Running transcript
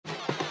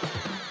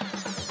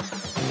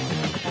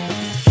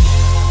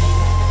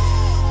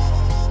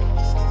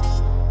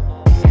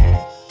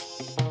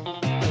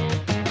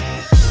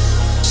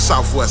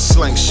Southwest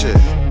slang shit.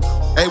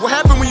 Hey, what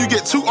happened when you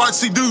get two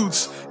artsy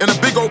dudes in a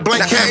big old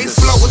blank canvas?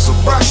 Every flow is a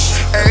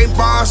brush, every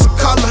bar is a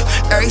color,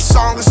 every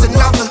song is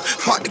another,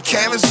 part the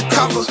canvas to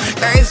cover.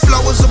 Every flow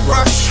is a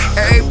brush,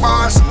 every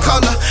bar is a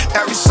color,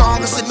 every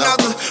song is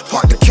another,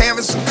 part the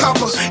canvas to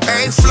cover.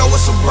 Every flow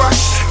is a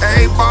brush,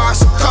 every bar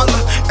is a color,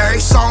 every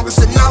song is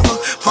another,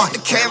 part the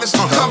canvas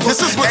to cover.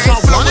 This is what every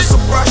y'all flow wanted? is a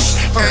brush,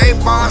 every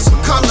bar is a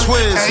color,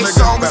 every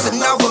song is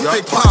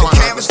another, part the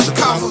canvas to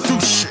cover.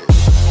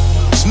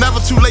 It's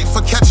never too late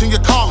for catching your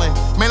calling.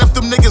 Man, if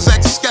them niggas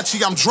act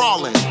sketchy, I'm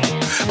drawing.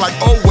 Like,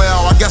 oh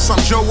well, I guess I'm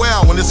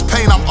Joel. When it's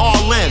pain, I'm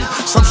all in.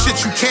 Some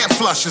shit you can't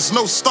flush, it's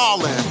no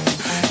stalling.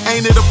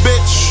 Ain't it a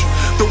bitch?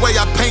 The way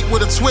I paint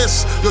with a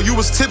twist. Yo, you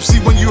was tipsy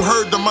when you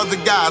heard them other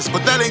guys,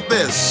 but that ain't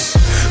this.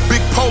 Big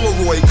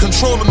Polaroid,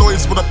 control the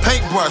noise with a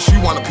paintbrush.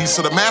 You want a piece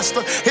of the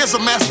master? Here's a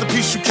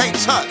masterpiece you can't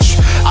touch.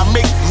 I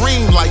make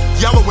green like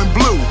yellow and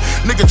blue.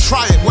 Nigga,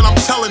 try it, what I'm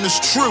telling is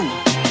true.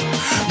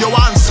 Yo,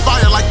 I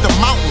inspire like the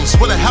mountains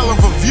with a hell of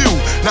a view.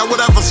 Now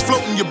whatever's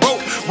floating your boat,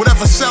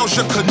 whatever sails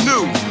your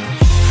canoe.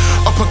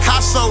 A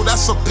Picasso,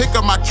 that's a pick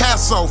of my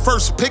castle.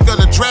 First pick of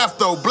the draft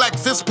though, Black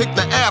Fist pick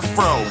the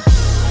afro.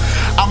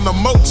 I'm the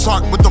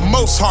Mozart with the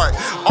most heart.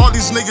 All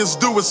these niggas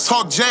do is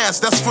talk jazz,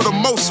 that's for the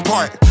most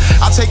part.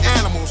 I take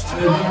animals.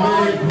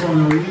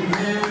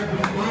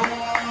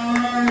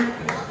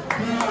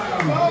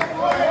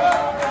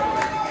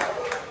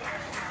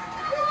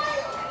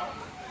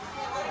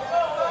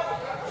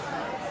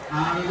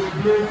 Out of the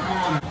blue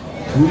corner,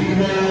 we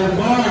have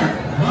Mark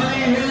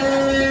Money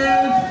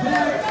Hills,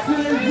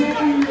 Texas.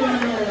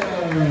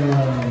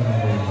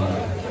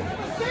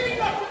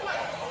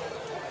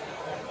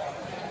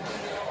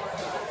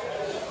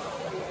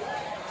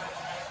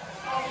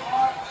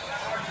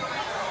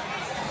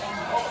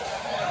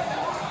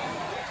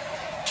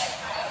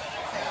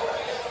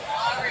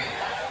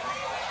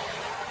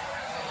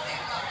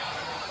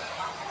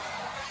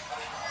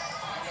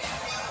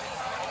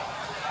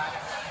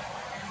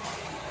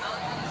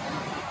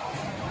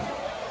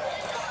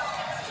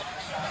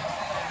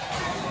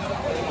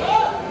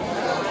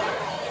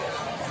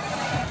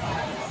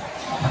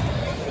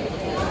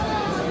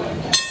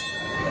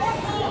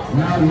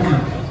 Round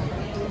one.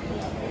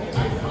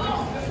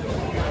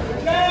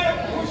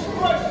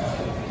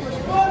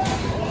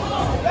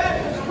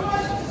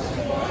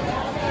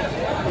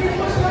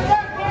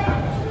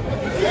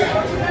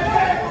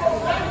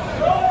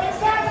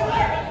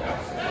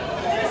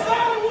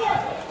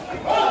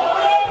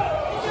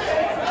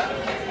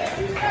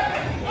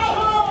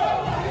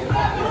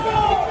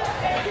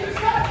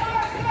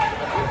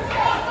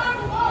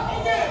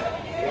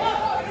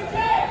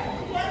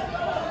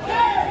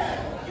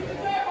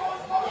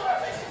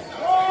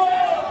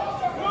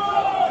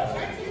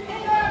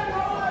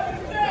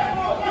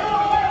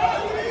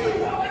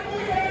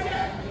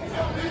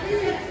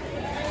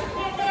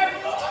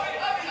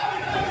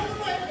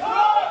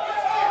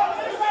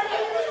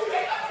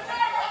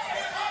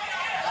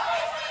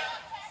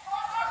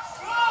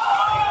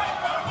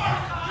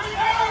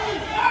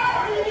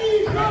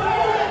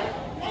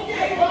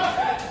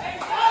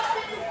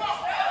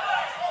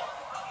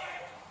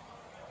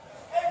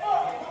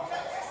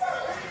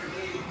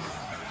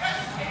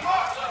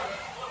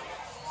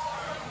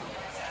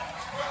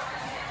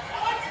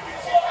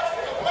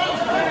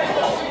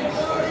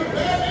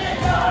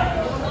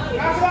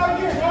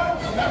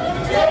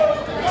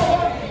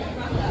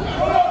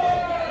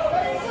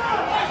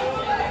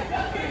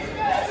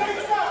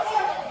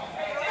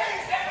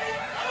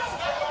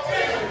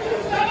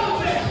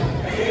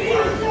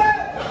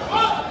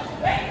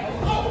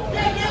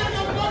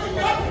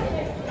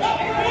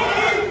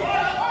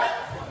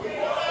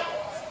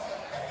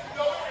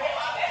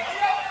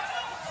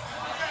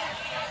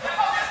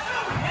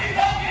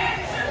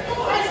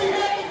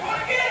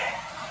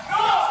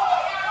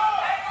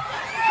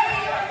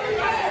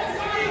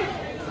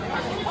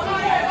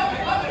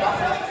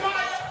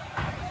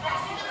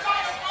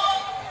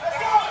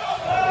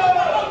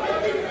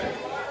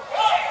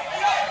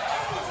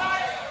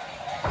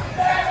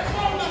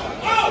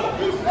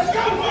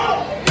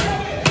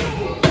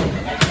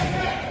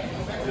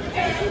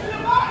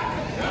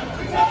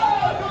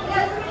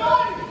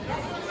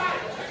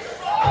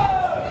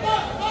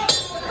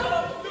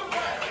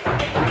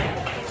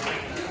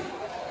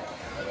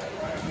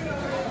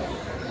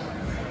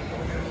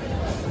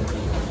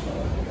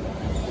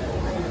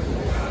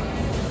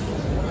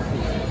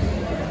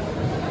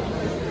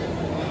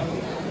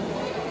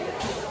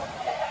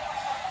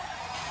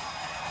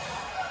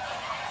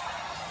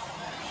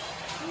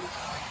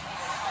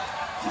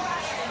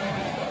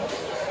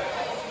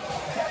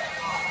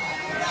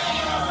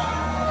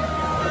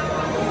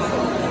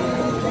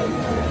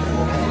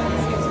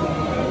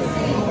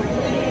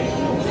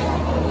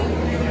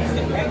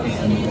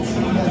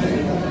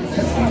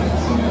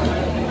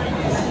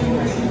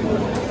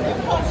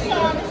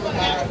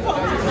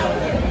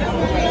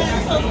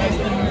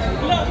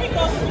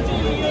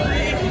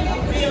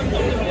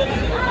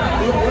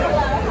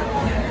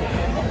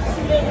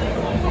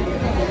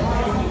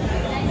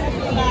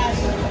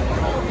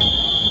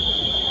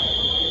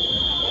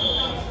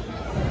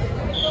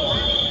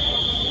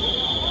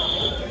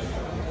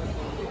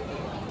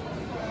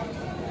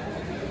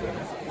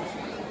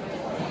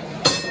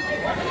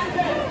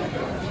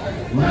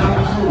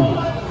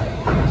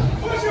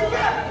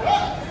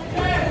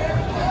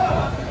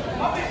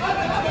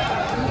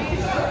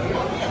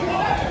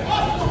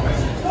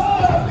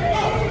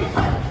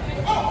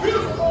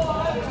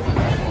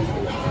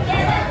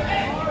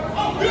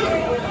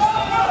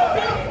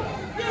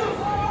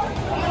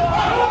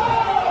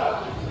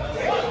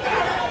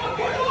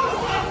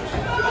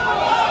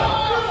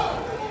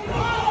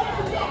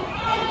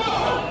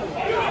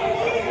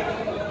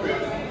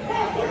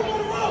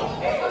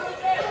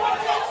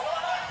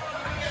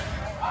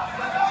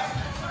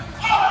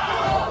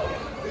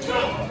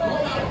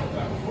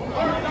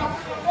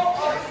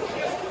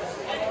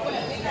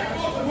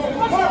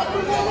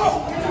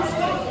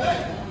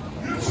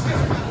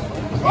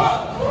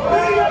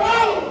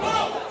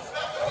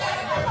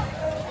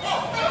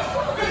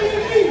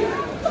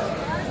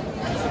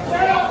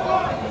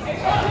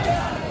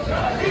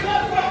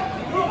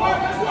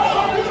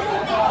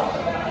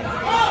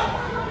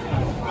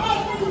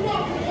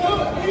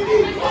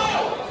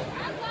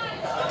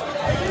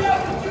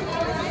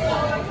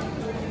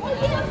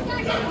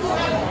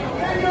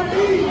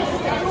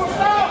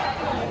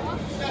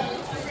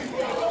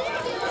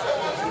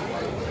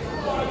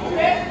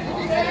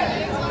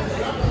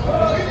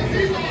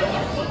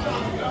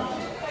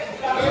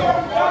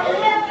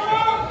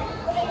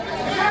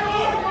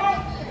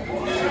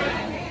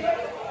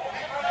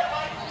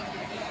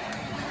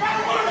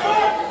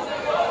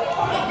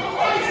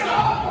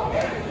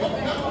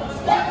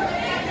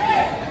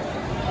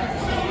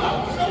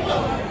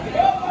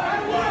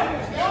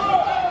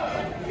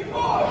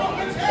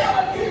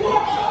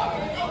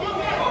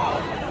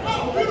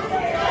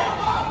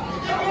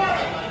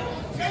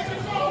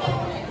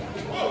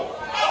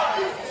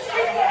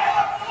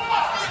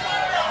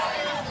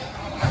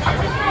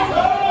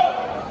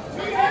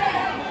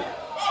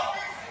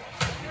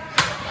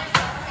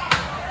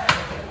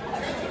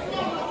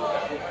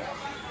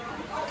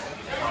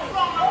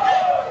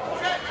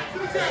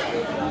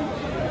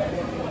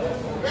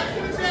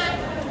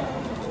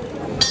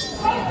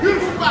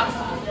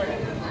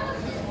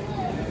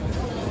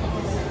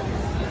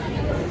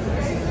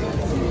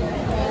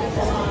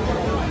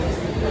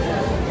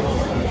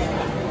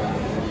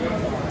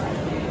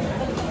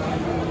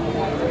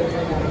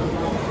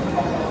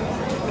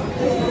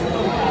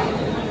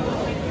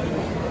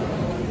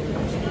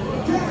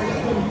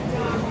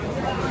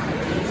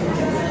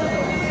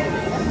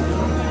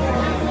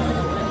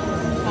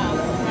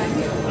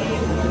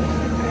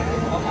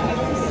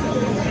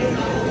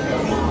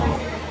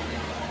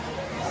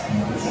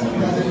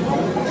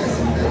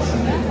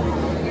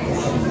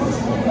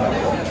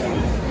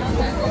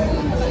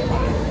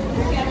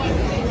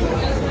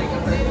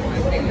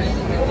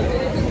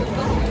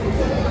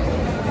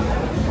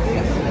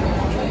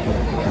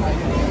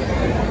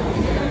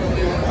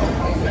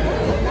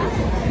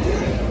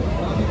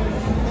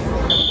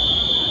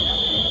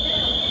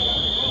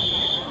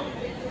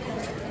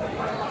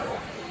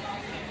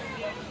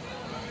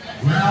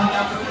 Round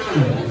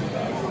number 2.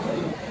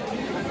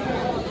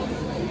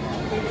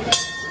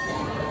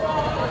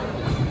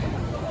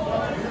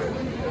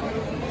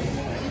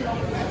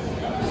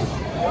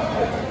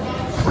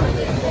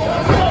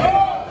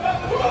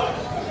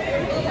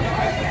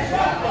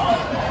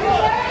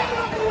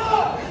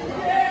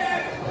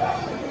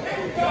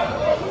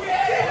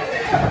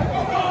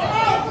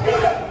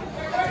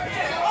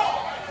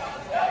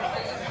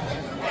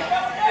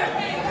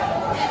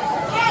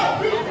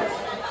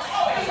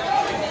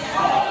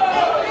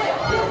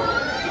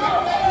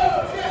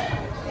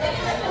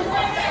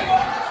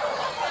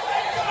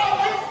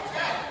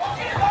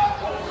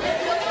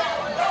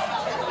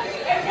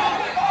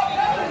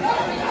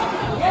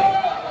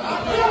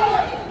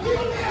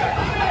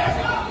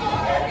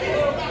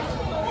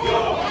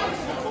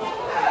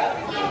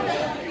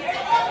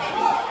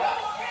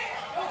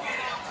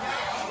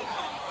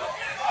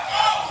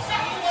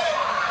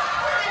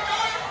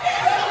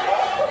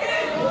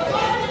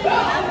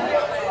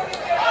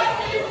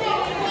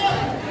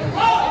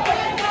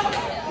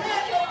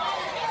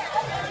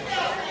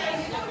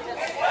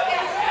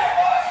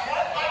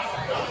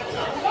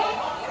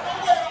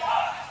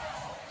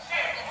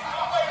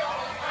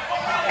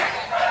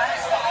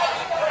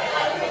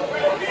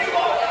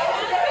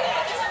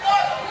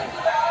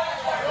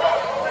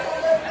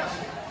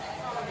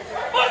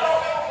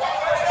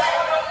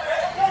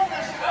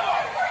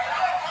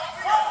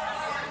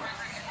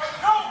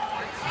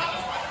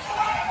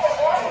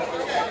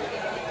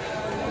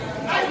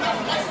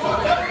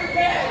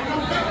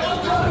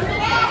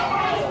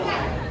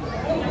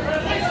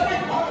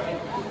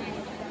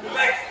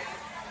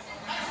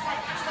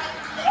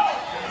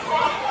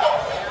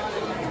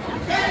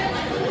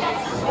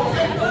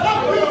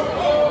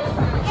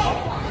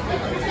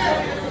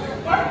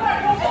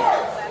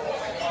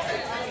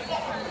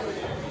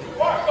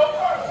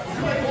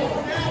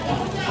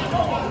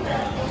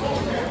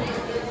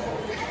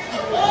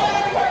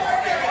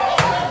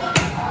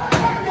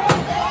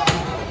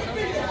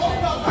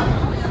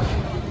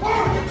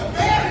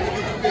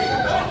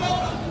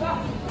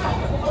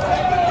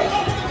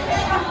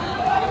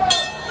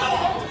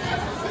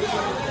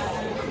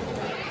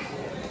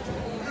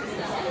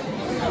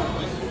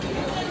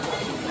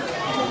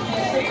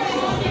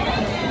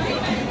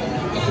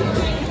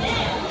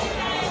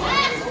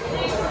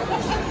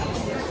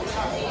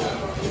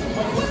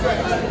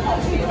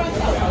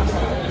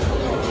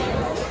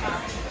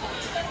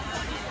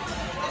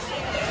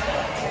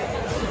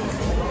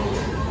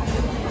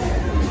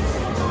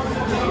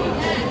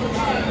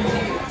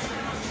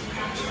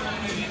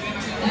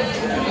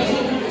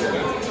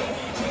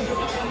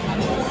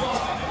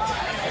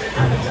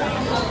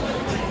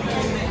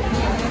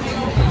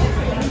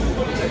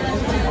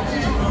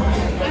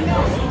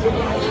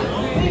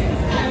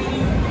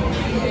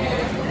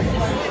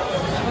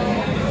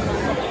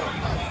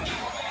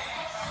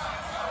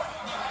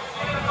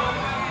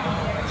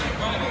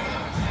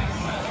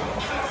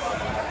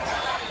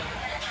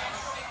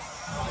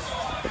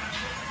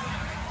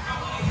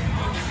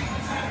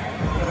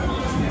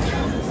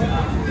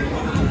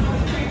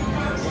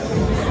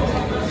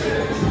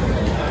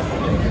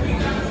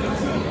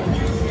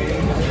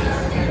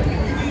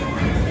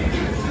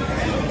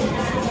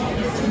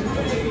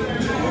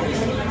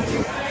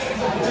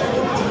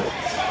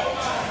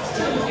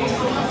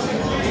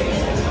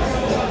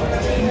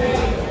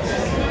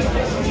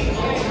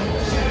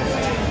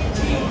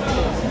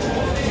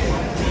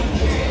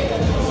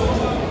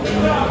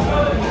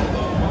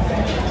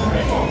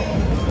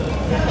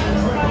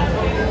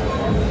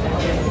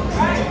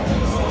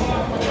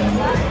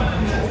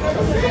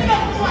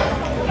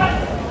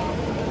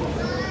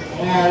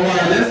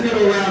 Alright, let's give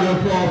a round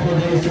of applause for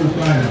those two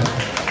fighters.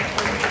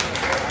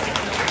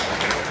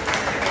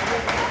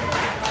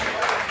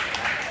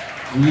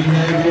 We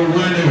have your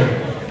winner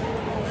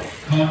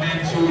coming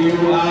to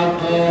you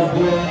out of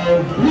the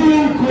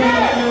blue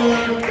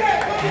corner,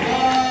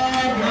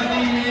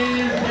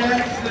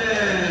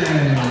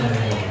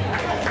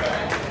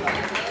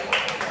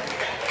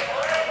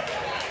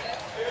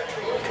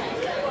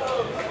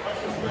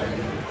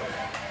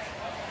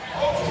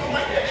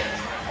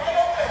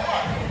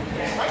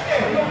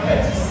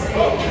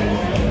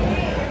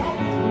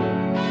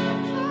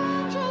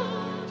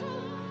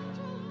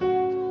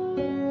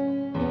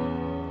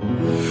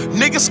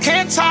 Niggas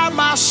can't tie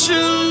my shoes.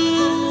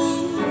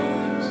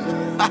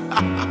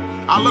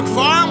 I look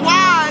far and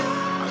wide.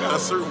 I got a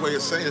certain way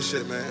of saying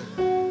shit,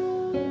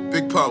 man.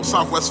 Big Poe,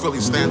 Southwest Philly,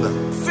 stand up.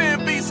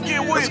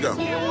 Let's go.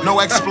 No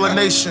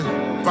explanation,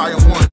 volume 1.